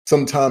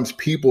sometimes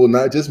people,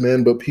 not just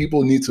men, but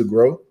people need to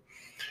grow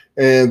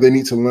and they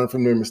need to learn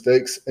from their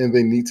mistakes and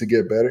they need to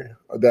get better.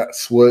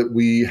 That's what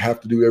we have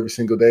to do every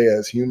single day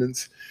as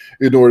humans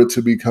in order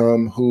to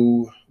become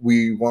who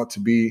we want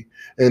to be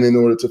and in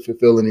order to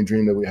fulfill any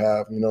dream that we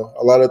have.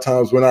 A lot of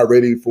times we're not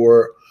ready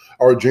for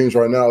our dreams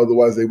right now,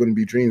 otherwise they wouldn't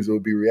be dreams, it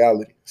would be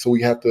reality. So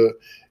we have to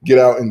get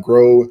out and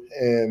grow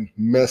and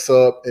mess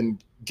up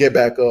and get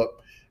back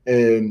up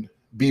and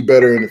be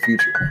better in the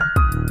future.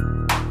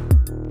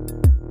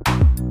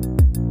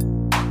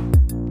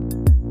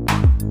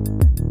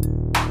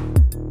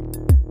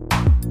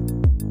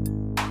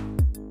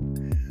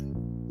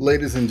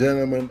 Ladies and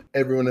gentlemen,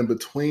 everyone in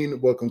between,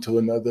 welcome to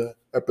another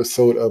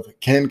episode of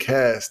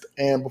KenCast.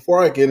 And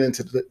before I get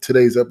into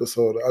today's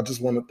episode, I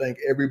just want to thank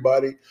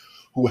everybody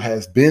who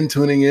has been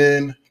tuning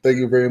in. Thank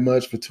you very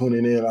much for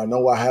tuning in. I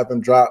know I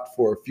haven't dropped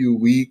for a few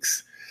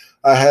weeks.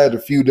 I had a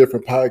few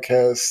different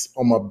podcasts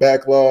on my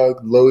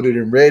backlog, loaded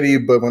and ready,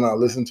 but when I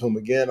listened to them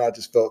again, I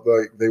just felt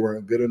like they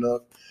weren't good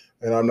enough.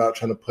 And I'm not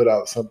trying to put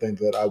out something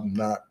that I'm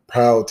not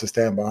proud to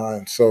stand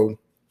behind. So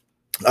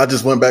I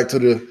just went back to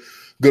the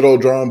good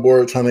old drawing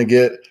board, trying to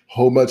get a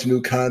whole bunch of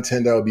new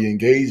content that will be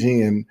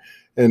engaging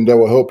and that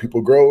will help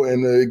people grow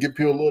and give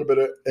people a little bit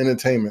of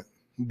entertainment.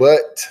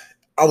 But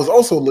I was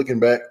also looking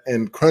back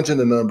and crunching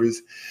the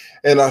numbers,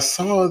 and I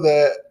saw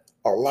that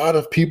a lot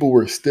of people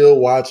were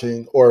still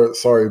listening to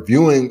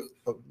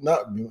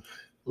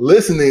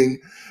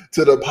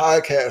the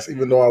podcast,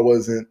 even though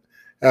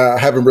I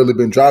haven't really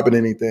been dropping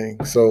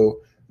anything.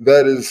 So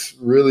that is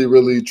really,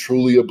 really,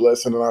 truly a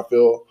blessing, and I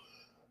feel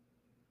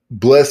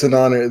blessed and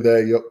honored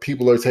that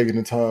people are taking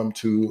the time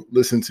to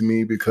listen to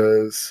me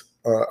because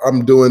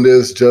I'm doing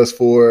this just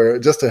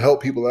to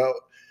help people out,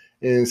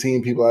 and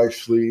seeing people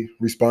actually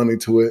responding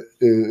to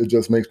it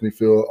just makes me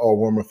feel all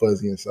warm and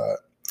fuzzy inside.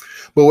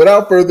 But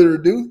without further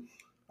ado,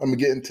 I'm gonna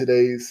get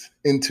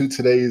into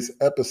today's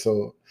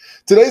episode.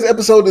 Today's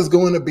episode is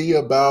going to be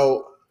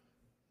about,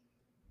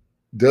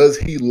 does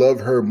he love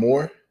her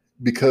more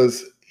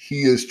because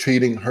he is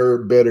treating her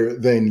better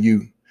than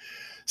you?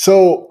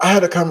 So I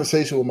had a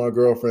conversation with my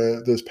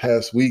girlfriend this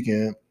past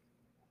weekend,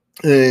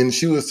 and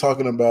she was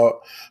talking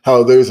about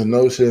how there's a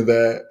notion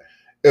that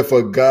if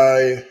a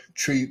guy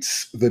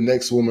treats the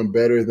next woman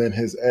better than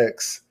his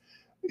ex,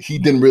 he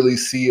didn't really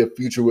see a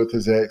future with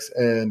his ex,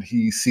 and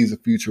he sees a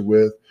future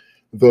with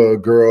the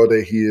girl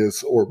that he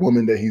is or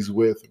woman that he's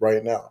with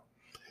right now.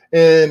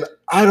 And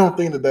I don't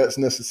think that that's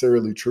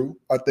necessarily true.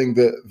 I think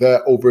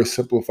that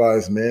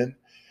oversimplifies men,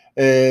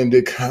 and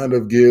it kind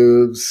of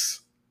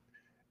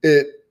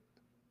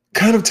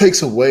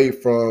takes away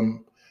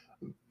from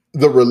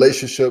the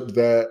relationship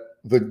that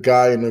the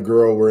guy and the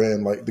girl were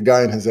in, like the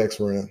guy and his ex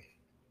were in.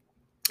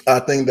 I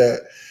think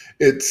that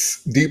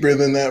it's deeper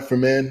than that for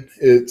men.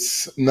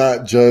 It's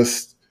not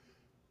just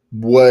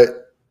what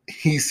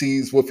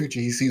future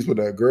he sees with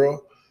that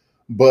girl,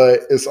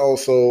 but it's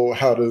also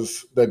how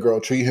does that girl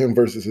treat him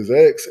versus his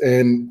ex,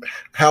 and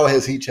how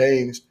has he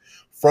changed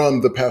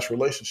from the past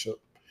relationship.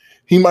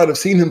 He might have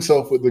seen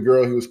himself with the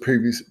girl he was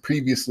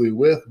previously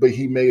with, but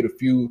he made a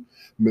few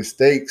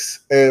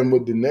mistakes. And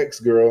with the next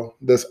girl,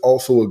 that's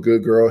also a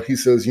good girl, he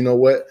says, you know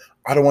what?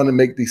 I don't want to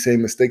make these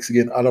same mistakes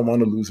again. I don't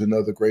want to lose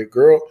another great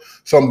girl.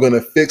 So I'm going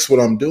to fix what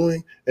I'm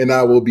doing, and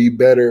I will be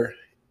better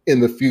in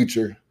the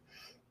future.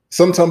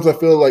 Sometimes I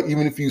feel like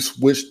even if you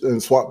switched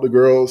and swapped the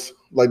girls,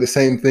 like the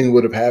same thing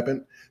would have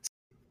happened.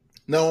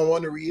 Now, I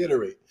want to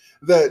reiterate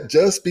that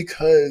just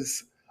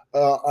because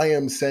I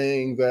am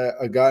saying that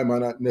a guy might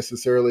not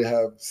necessarily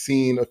have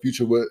seen a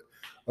future with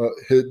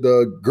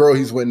the girl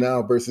he's with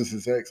now versus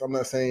his ex, I'm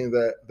not saying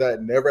that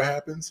that never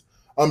happens.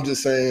 I'm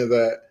just saying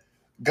that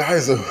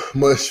guys are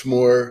much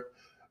more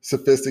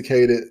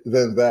sophisticated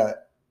than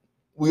that.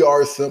 We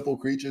are simple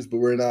creatures, but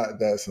we're not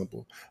that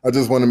simple. I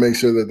just want to make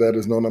sure that that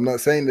is known. I'm not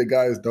saying that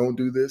guys don't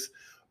do this,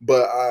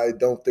 but I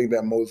don't think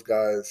that most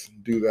guys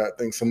do that. I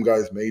think some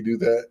guys may do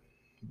that.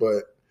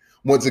 But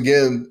once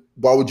again,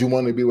 why would you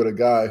want to be with a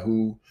guy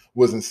who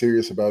wasn't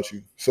serious about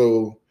you?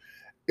 So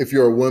if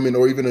you're a woman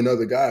or even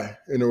another guy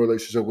in a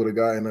relationship with a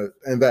guy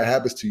and that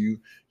happens to you,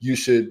 you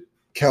should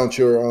count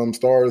your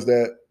stars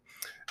that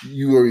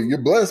you're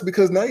blessed,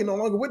 because now you're no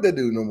longer with that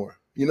dude no more.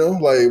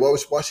 Like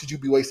why should you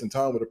be wasting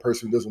time with a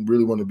person who doesn't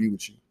really want to be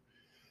with you?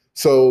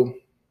 So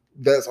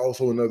that's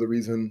also another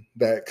reason,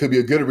 that could be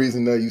a good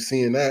reason that you're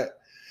seeing that,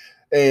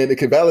 and it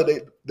can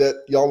validate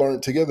that y'all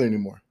aren't together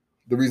anymore.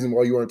 The reason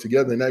why you aren't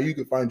together, now you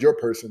can find your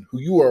person who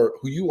you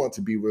want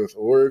to be with,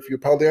 or if you're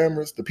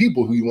polyamorous, the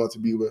people who you want to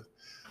be with.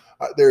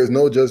 There is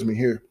no judgment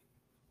here.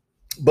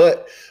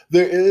 But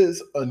there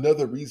is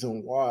another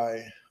reason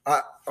why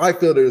I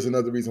feel there's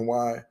another reason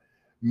why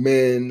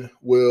men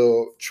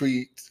will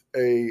treat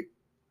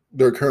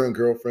their current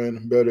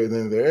girlfriend better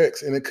than their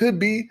ex. And it could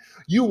be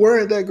you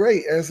weren't that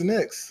great as an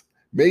ex.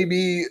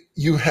 Maybe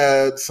you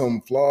had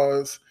some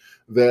flaws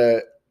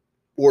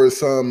or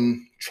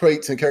some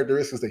traits and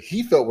characteristics that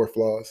he felt were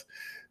flaws.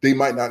 They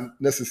might not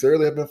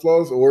necessarily have been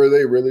flaws, or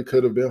they really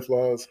could have been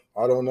flaws.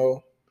 I don't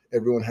know.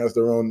 Everyone has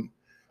their own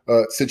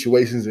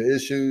situations and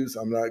issues.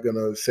 I'm not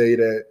gonna say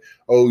that,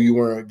 oh, you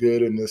weren't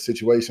good in this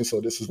situation,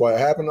 so this is why it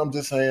happened. I'm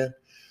just saying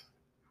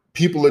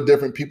people are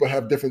different. People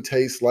have different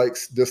tastes,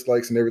 likes,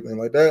 dislikes, and everything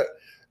like that.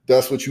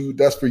 That's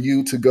for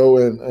you to go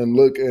and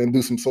look and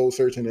do some soul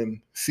searching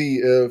and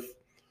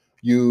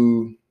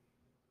you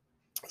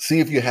see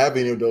if you have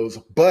any of those.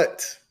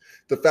 But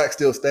the fact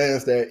still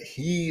stands that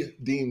he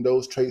deemed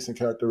those traits and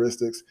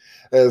characteristics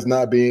as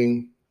not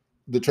being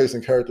the traits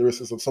and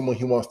characteristics of someone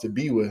he wants to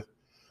be with.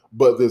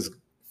 But this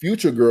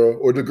future girl,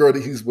 or the girl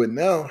that he's with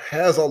now,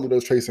 has all of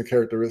those traits and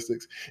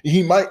characteristics.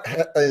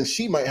 And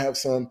she might have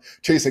some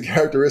traits and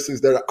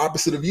characteristics that are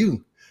opposite of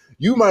you.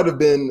 You might have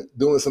been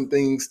doing some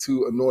things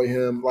to annoy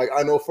him. Like,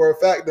 I know for a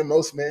fact that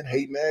most men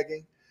hate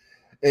nagging.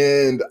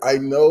 And I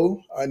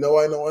know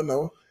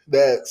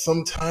that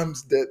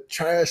sometimes that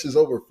trash is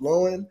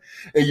overflowing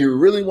and you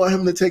really want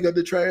him to take out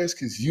the trash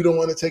because you don't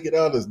want to take it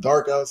out. It's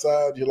dark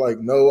outside. You're like,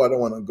 no, I don't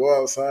want to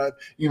go outside.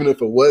 Even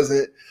if it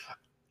wasn't,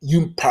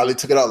 you probably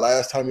took it out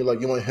last time. You're like,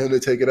 you want him to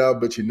take it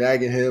out, but you're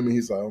nagging him. And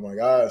he's like, oh my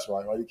gosh,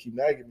 why do you keep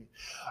nagging me?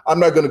 I'm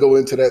not going to go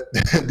into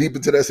that deep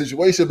into that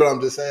situation, but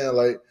I'm just saying,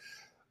 like,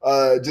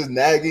 just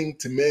nagging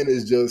to men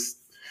is just,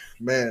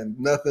 man,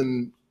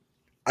 nothing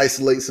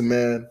isolates a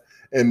man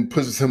and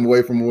pushes him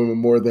away from a woman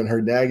more than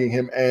her nagging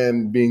him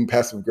and being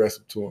passive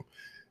aggressive to him.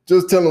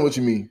 Just tell him what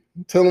you mean.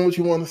 Tell him what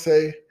you want to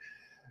say.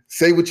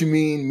 Say what you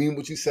mean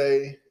what you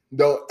say.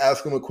 Don't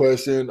ask him a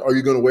question. Are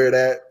you going to wear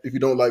that? If you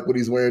don't like what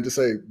he's wearing, just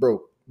say,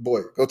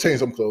 boy, go change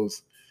some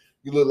clothes.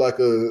 You look like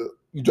you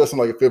dressing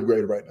like a fifth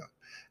grader right now.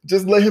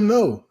 Just let him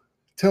know.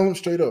 Tell him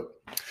straight up.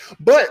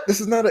 But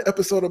this is not an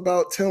episode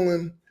about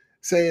saying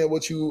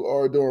what you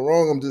are doing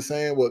wrong. I'm just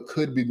saying what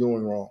could be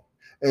going wrong.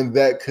 And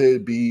that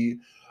could be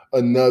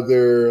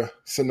another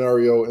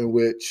scenario in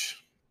which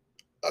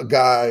a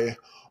guy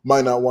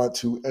might not want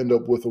to end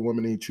up with a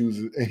woman he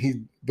chooses,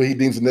 but he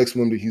deems the next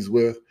woman that he's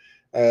with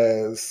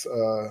as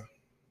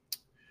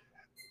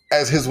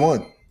his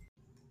one.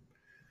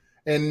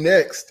 And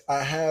next,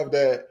 I have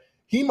that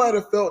he might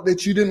have felt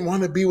that you didn't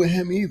want to be with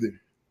him either.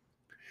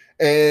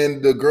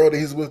 And the girl that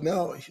he's with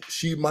now,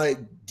 she might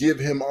give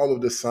him all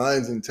of the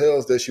signs and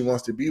tells that she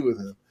wants to be with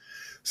him.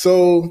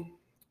 So,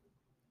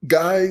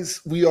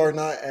 guys, we are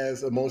not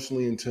as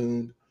emotionally in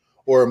tune,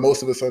 or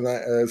most of us are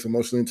not as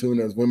emotionally in tune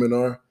as women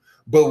are,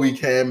 but we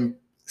can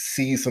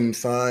see some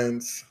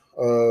signs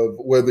of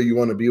whether you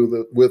want to be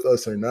with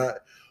us or not,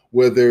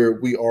 whether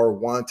we are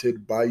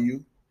wanted by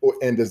you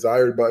and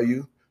desired by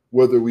you,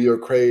 whether we are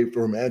craved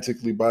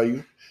romantically by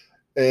you.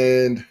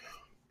 And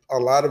a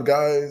lot of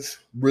guys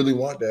really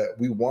want that.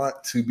 We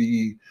want to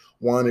be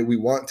wanted. We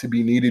want to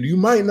be needed. You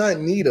might not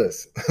need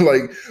us.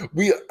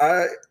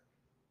 I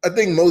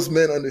think most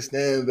men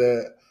understand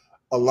that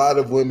a lot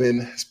of women,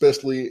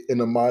 especially in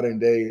the modern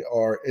day,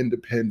 are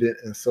independent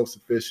and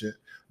self-sufficient.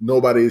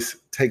 Nobody's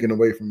taken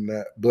away from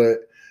that.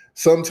 But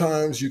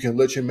sometimes you can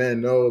let your man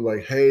know,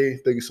 like, hey,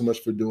 thank you so much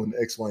for doing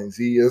X, Y, and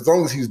Z. As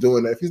long as he's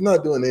doing that. If he's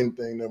not doing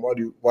anything, then why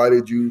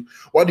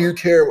do you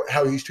care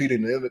how he's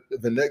treating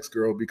the next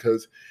girl?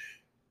 Because,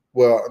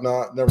 well,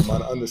 no, never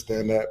mind. I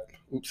understand that.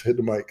 Oops, hit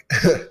the mic.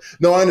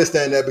 No, I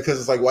understand that because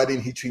it's like, why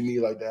didn't he treat me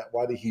like that?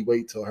 Why did he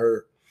wait till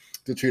her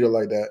to treat her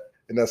like that?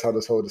 And that's how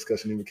this whole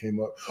discussion even came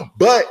up.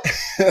 But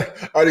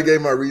I already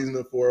gave my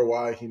reason for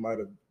why he might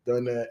have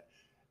done that.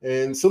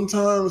 And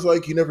sometimes,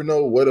 like, you never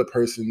know what a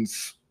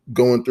person's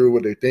going through,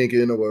 what they're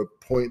thinking, or what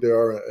point they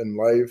are in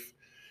life.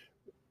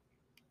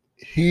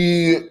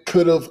 He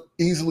could have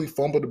easily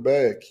fumbled the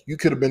bag. You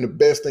could have been the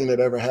best thing that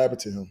ever happened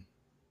to him.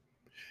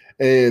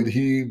 And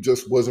he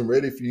just wasn't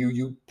ready for you.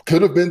 You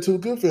could have been too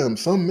good for him.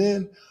 Some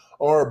men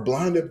are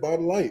blinded by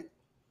the light.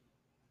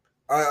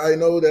 I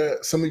know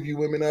that some of you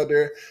women out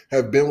there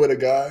have been with a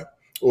guy,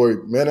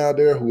 or men out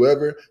there,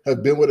 whoever,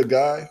 have been with a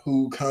guy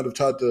who kind of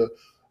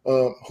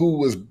who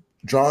was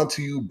drawn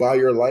to you by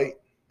your light,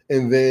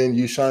 and then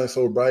you shine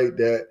so bright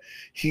that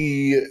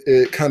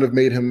it kind of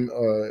made him,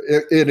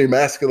 it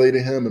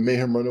emasculated him and made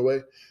him run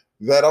away.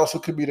 That also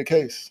could be the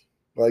case.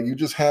 Like, you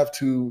just have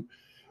to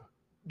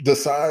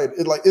decide,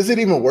 is it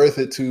even worth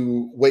it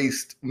to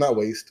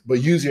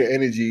use your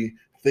energy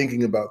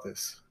thinking about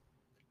this?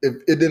 If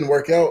it didn't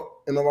work out,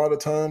 and a lot of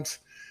times,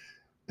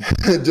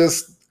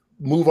 just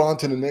move on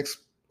to the next,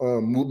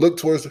 look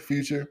towards the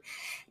future.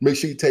 Make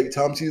sure you take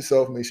time to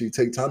yourself. Make sure you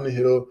take time to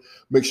heal.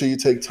 Make sure you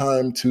take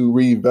time to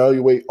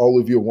reevaluate all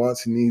of your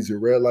wants and needs, your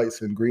red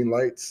lights and green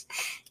lights,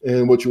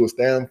 and what you will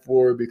stand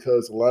for.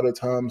 Because a lot of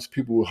times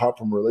people will hop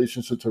from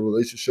relationship to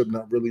relationship,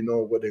 not really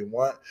knowing what they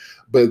want,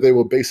 but they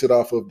will base it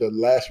off of the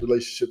last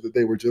relationship that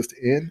they were just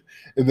in,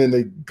 and then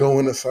they go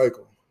in a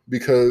cycle.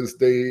 Because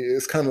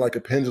it's kind of like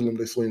a pendulum.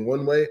 They swing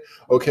one way.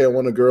 Okay, I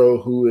want a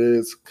girl who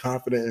is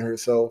confident in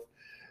herself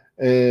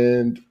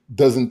and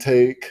doesn't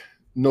take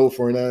no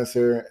for an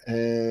answer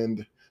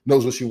and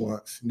knows what she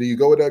wants. Then you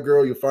go with that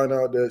girl, you find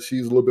out that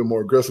she's a little bit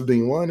more aggressive than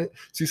you wanted.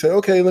 So you say,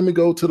 okay, let me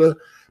go to the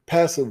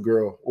passive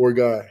girl or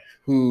guy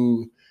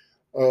who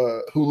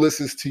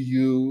listens to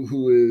you,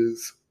 who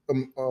is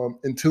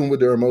in tune with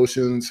their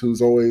emotions,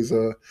 who's always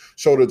a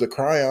shoulder to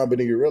cry on, but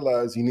then you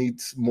realize you need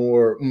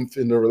more oomph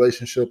in the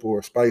relationship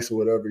or spice or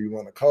whatever you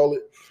want to call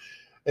it.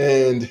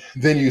 And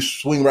then you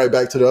swing right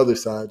back to the other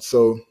side.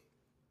 So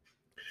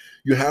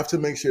you have to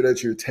make sure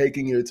that you're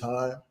taking your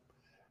time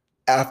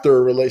after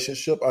a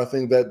relationship. I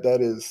think that that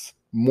is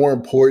more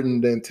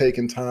important than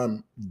taking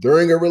time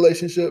during a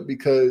relationship,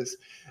 because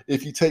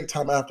if you take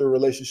time after a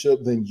relationship,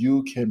 then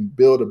you can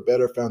build a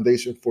better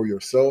foundation for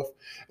yourself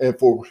and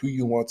for who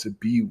you want to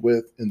be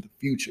with in the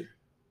future.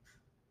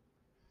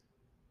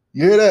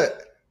 You hear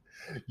that?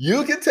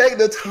 You can take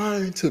the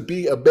time to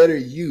be a better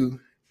you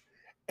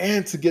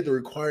and to get the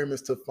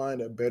requirements to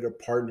find a better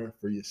partner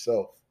for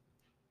yourself.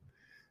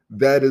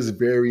 That is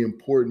very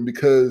important,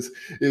 because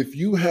if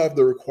you have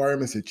the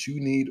requirements that you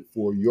need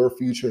for your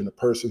future and the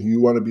person who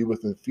you want to be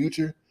with in the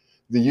future,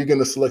 then you're going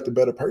to select a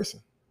better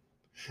person.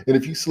 And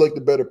if you select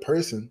a better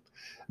person,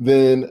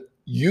 then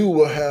you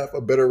will have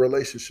a better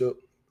relationship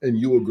and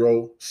you will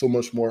grow so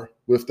much more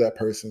with that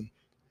person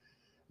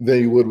than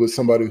you would with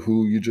somebody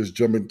who you just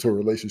jump into a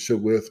relationship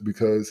with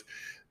because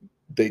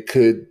they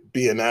could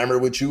be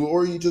enamored with you,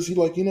 or you're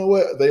like, you know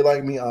what? They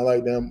like me, I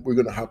like them. We're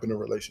going to hop in a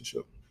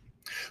relationship.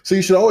 So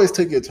you should always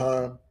take your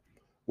time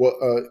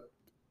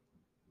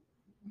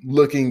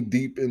looking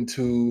deep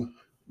into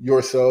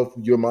yourself,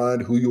 your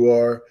mind, who you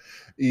are,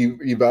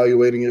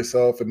 evaluating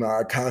yourself. And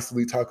I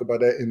constantly talk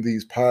about that in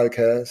these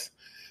podcasts,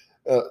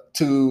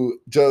 to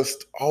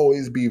just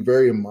always be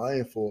very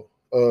mindful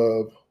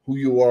of who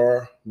you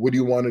are, what do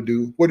you want to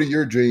do, what are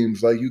your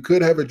dreams. Like, you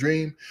could have a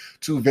dream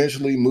to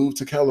eventually move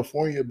to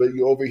California, but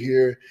you're over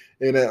here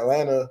in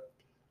Atlanta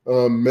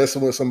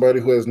messing with somebody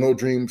who has no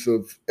dreams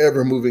of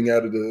ever moving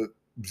out of the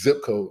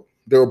zip code.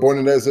 They were born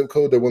in that zip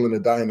code, they're willing to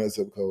die in that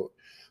zip code.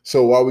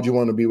 So why would you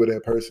want to be with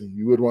that person?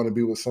 You would want to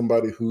be with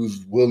somebody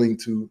who's willing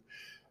to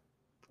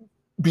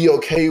be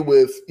okay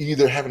with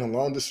either having a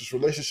long distance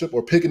relationship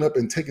or picking up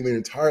and taking their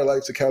entire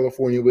life to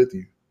California with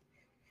you.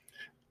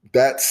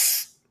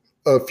 That's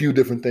a few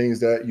different things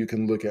that you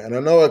can look at. And I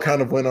know I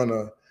kind of went on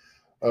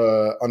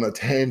a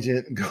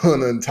tangent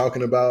going and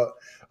talking about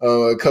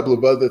a couple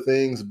of other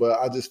things, but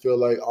I just feel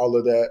like all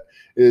of that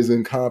is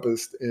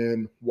encompassed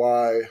in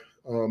why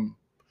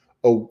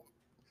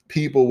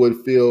people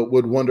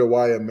would wonder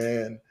why a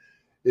man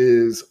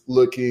is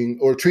looking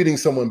or treating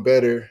someone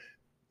better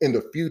in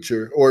the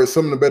future, or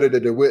someone better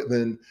that they're with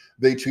than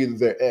they treated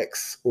their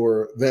ex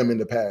or them in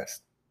the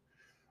past.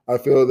 I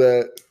feel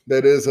that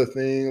that is a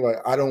thing. Like,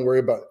 I don't worry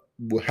about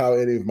how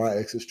any of my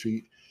exes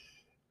treat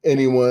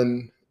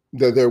anyone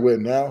that they're with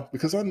now,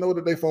 because I know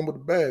that they fumbled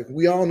the bag.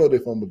 We all know they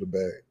fumbled the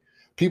bag.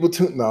 People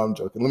tune. No, I'm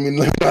joking.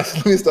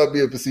 Let me stop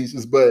being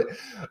facetious. But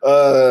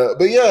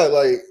yeah,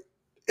 like,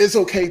 it's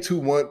okay to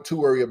want to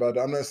worry about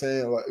it. I'm not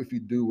saying, like, if you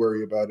do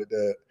worry about it,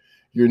 that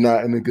you're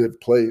not in a good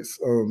place.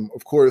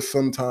 Of course,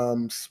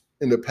 sometimes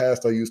in the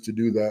past I used to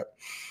do that,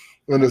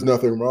 and there's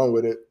nothing wrong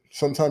with it.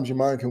 Sometimes your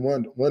mind can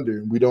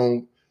wonder.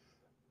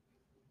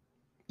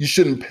 You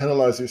shouldn't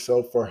penalize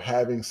yourself for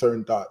having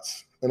certain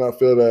thoughts. And I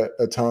feel that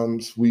at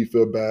times we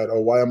feel bad.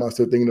 Oh, why am I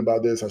still thinking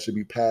about this? I should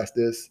be past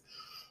this,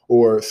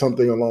 or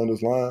something along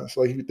those lines.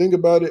 Like, if you think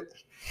about it,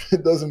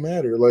 it doesn't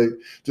matter. Like,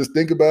 just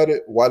think about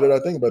it. Why did I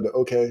think about it?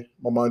 Okay,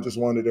 my mind just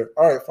wandered there.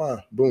 All right,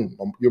 fine. Boom.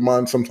 Your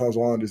mind sometimes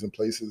wanders in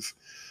places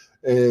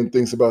and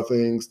thinks about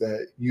things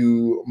that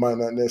you might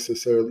not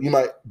necessarily, you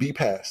might be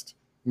past.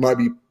 You might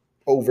be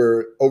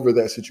over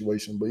that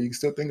situation, but you can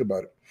still think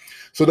about it.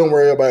 So don't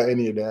worry about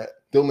any of that.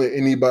 Don't let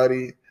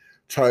anybody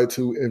try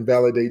to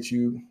invalidate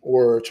you,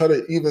 or try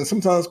to, even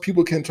sometimes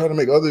people can try to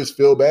make others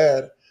feel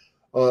bad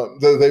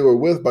that they were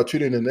with by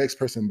treating the next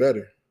person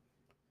better.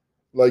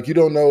 Like, you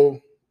don't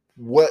know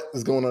what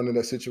is going on in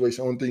that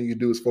situation. Only thing you can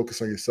do is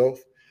focus on yourself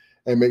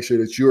and make sure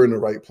that you're in the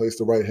right place,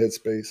 the right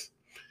headspace,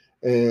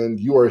 and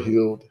you are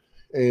healed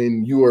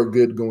and you are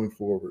good going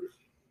forward.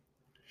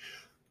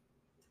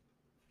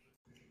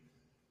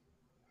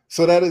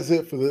 So that is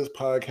it for this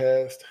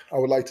podcast. I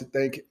would like to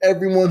thank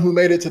everyone who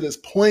made it to this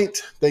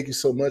point. Thank you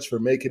so much for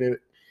making it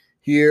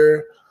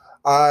here.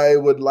 I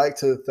would like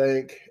to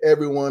thank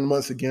everyone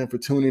once again for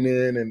tuning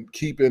in and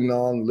keeping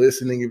on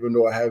listening, even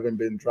though I haven't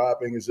been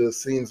dropping. It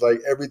just seems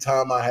like every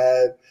time I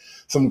had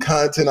some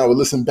content, I would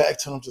listen back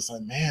to it. I'm just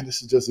like, man,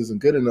 this just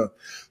isn't good enough.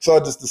 So I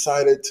just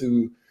decided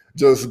to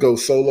just go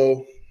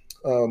solo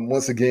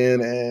once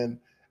again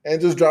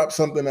and just drop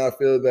something I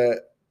feel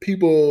that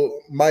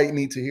people might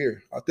need to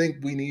hear. I think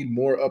we need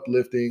more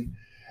uplifting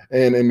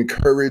and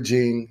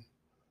encouraging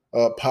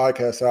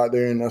podcasts out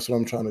there, and that's what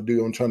I'm trying to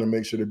do. I'm trying to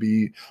make sure to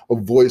be a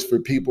voice for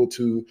people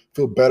to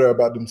feel better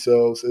about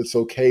themselves. It's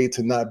okay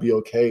to not be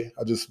okay.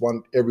 I just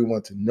want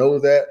everyone to know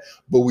that,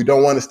 but we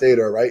don't want to stay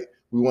there, right?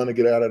 We want to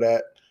get out of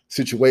that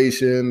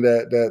situation,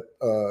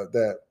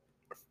 that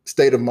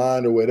state of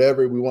mind or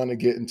whatever. We want to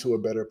get into a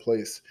better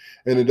place,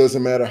 and it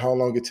doesn't matter how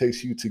long it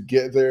takes you to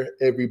get there.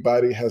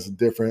 Everybody has a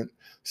different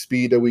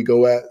speed that we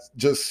go at,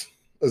 just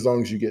as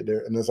long as you get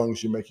there and as long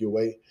as you make your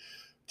way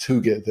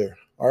to get there.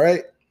 All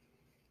right.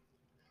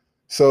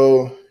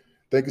 So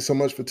thank you so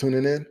much for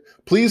tuning in.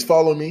 Please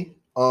follow me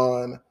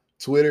on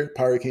Twitter,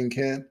 Pirate King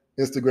Ken,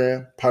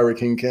 Instagram, Pirate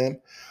King Ken,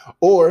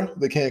 or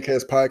the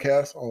CanCast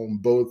Podcast on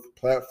both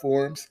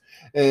platforms.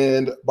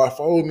 And by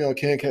following me on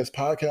CanCast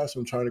Podcast,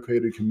 I'm trying to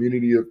create a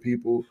community of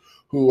people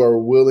who are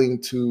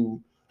willing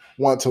to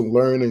want to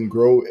learn and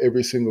grow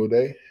every single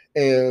day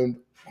and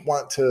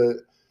want to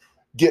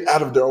get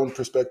out of their own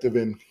perspective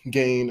and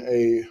gain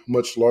a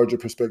much larger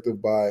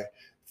perspective by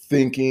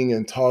thinking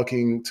and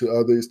talking to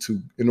others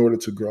in order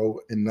to grow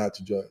and not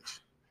to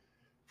judge.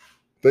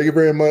 Thank you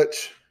very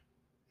much.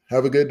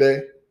 Have a good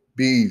day.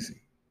 Be easy.